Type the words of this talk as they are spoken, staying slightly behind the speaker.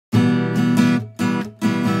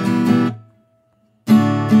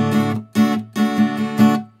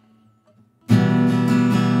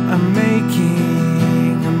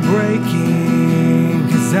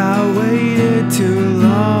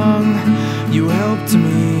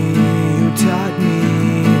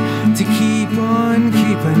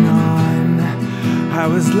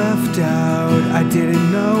was left out. I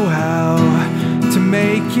didn't know how to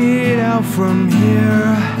make it out from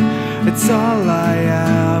here. It's all I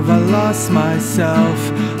have. I lost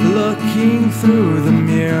myself looking through the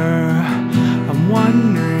mirror. I'm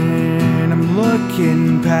wondering, I'm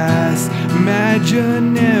looking past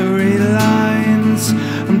imaginary lines.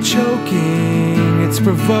 I'm choking, it's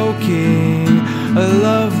provoking, a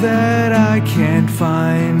love that I can't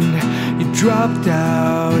find. You dropped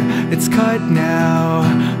out, it's cut now,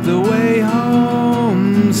 the way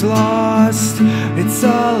home's lost. It's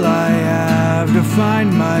all I have to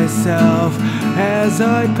find myself as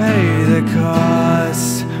I pay the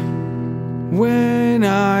cost. When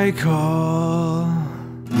I call,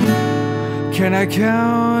 can I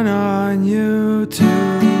count on you to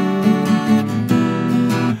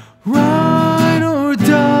ride or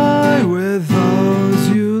die with those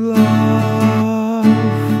you love?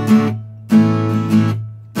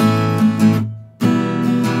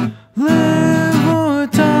 Live or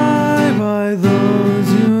die by those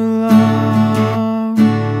you love.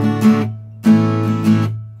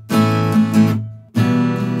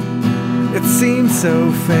 It seems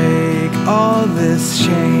so fake, all this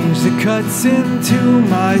change that cuts into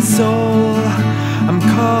my soul. I'm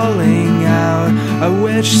calling out, I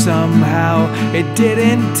wish somehow it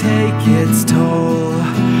didn't take its toll.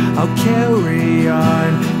 I'll carry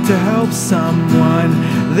on to help someone,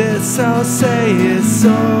 this I'll say is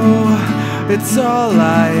so. It's all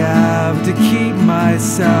I have to keep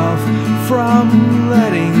myself from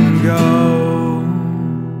letting go.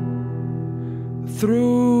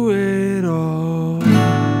 Through it all,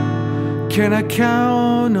 can I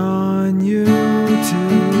count on you to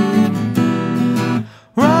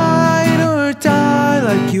ride or die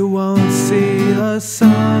like you won't see the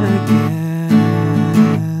sun again?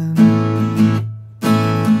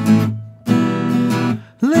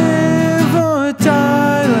 Live or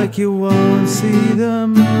die like you won't see the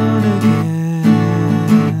moon again.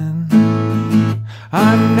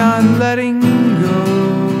 I'm not letting go.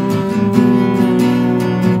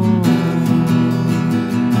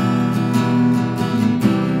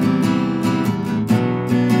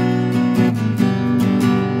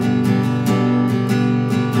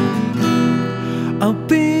 I'll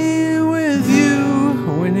be with you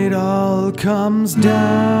when it all comes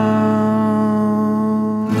down.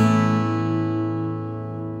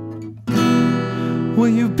 Will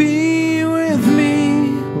you be with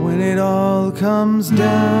me when it all comes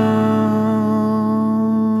down?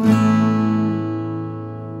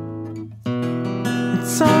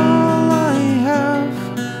 It's all I have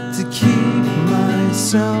to keep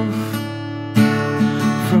myself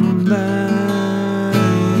from that.